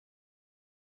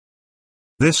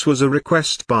This was a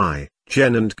request by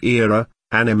Jen and Kira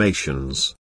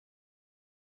Animations.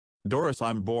 Doris,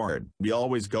 I'm bored. We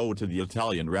always go to the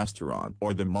Italian restaurant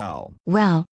or the mall.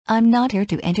 Well, I'm not here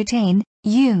to entertain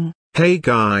you. Hey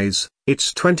guys,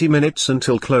 it's 20 minutes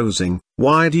until closing.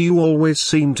 Why do you always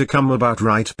seem to come about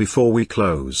right before we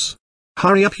close?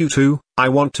 Hurry up you two, I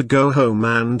want to go home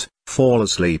and fall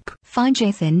asleep. Fine,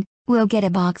 Jason, we'll get a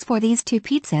box for these 2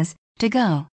 pizzas to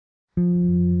go.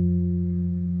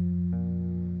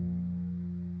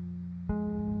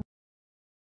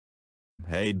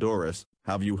 Hey Doris,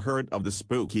 have you heard of the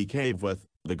spooky cave with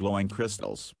the glowing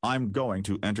crystals? I'm going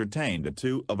to entertain the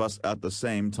 2 of us at the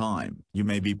same time. You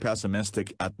may be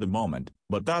pessimistic at the moment,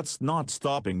 but that's not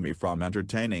stopping me from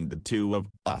entertaining the 2 of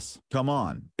us. Come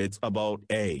on, it's about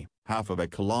half of a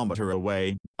kilometer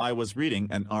away. I was reading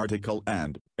an article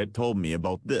and it told me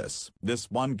about this. This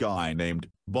one guy named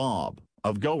Bob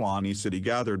of Gowanee City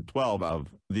gathered 12 of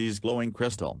these glowing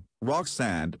crystal rocks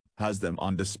and has them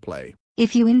on display.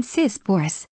 If you insist,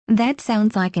 Boris, that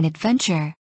sounds like an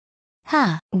adventure.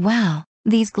 Ha, wow,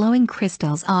 these glowing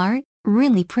crystals are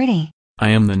really pretty. I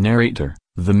am the narrator.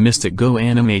 The mystic go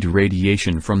animate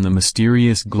radiation from the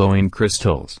mysterious glowing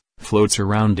crystals floats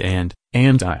around and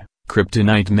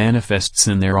kryptonite manifests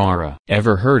in their aura.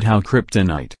 Ever heard how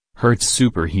kryptonite hurts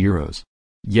superheroes?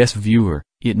 Yes, viewer,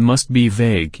 it must be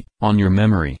vague on your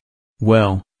memory.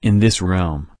 Well, in this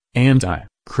realm,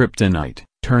 kryptonite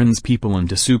turns people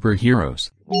into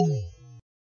superheroes.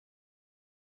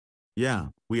 Yeah,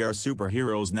 we are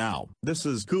superheroes now. This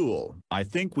is cool. I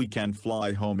think we can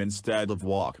fly home instead of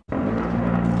walk.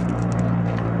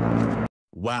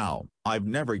 Wow, I've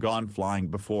never gone flying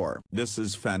before. This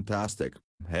is fantastic.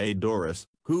 Hey Doris,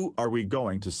 who are we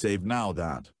going to save now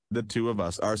that the 2 of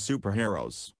us are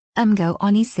superheroes?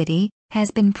 Gowanee City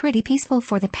has been pretty peaceful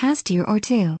for the past year or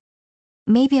 2.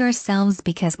 Maybe ourselves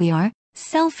because we are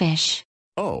selfish.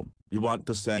 Oh, you want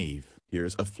to save?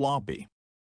 Here's a floppy.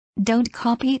 Don't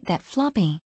copy that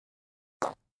floppy.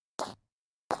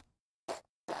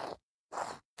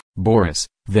 Boris,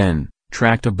 then,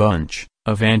 tracked a bunch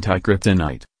of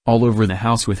anti-kryptonite all over the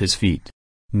house with his feet.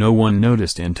 No one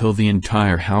noticed until the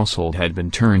entire household had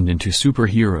been turned into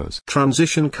superheroes.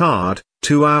 Transition card,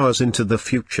 2 hours into the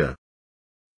future.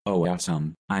 Oh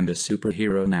awesome, I'm a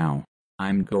superhero now.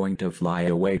 I'm going to fly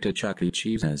away to Chuck E.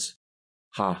 Cheese's.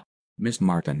 Ha! Miss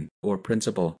Martin, or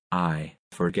Principal, I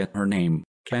forget her name,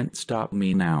 can't stop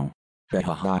me now. Ha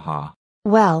ha ha ha.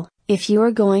 Well, if you are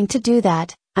going to do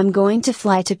that, I'm going to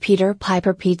fly to Peter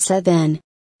Piper Pizza then.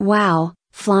 Wow,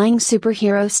 flying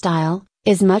superhero style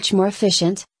is much more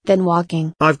efficient than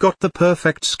walking. I've got the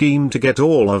perfect scheme to get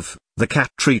all of the cat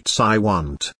treats I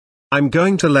want. I'm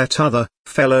going to let other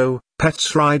fellow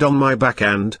pets ride on my back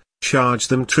and charge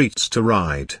them treats to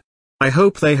ride. I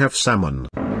hope they have salmon.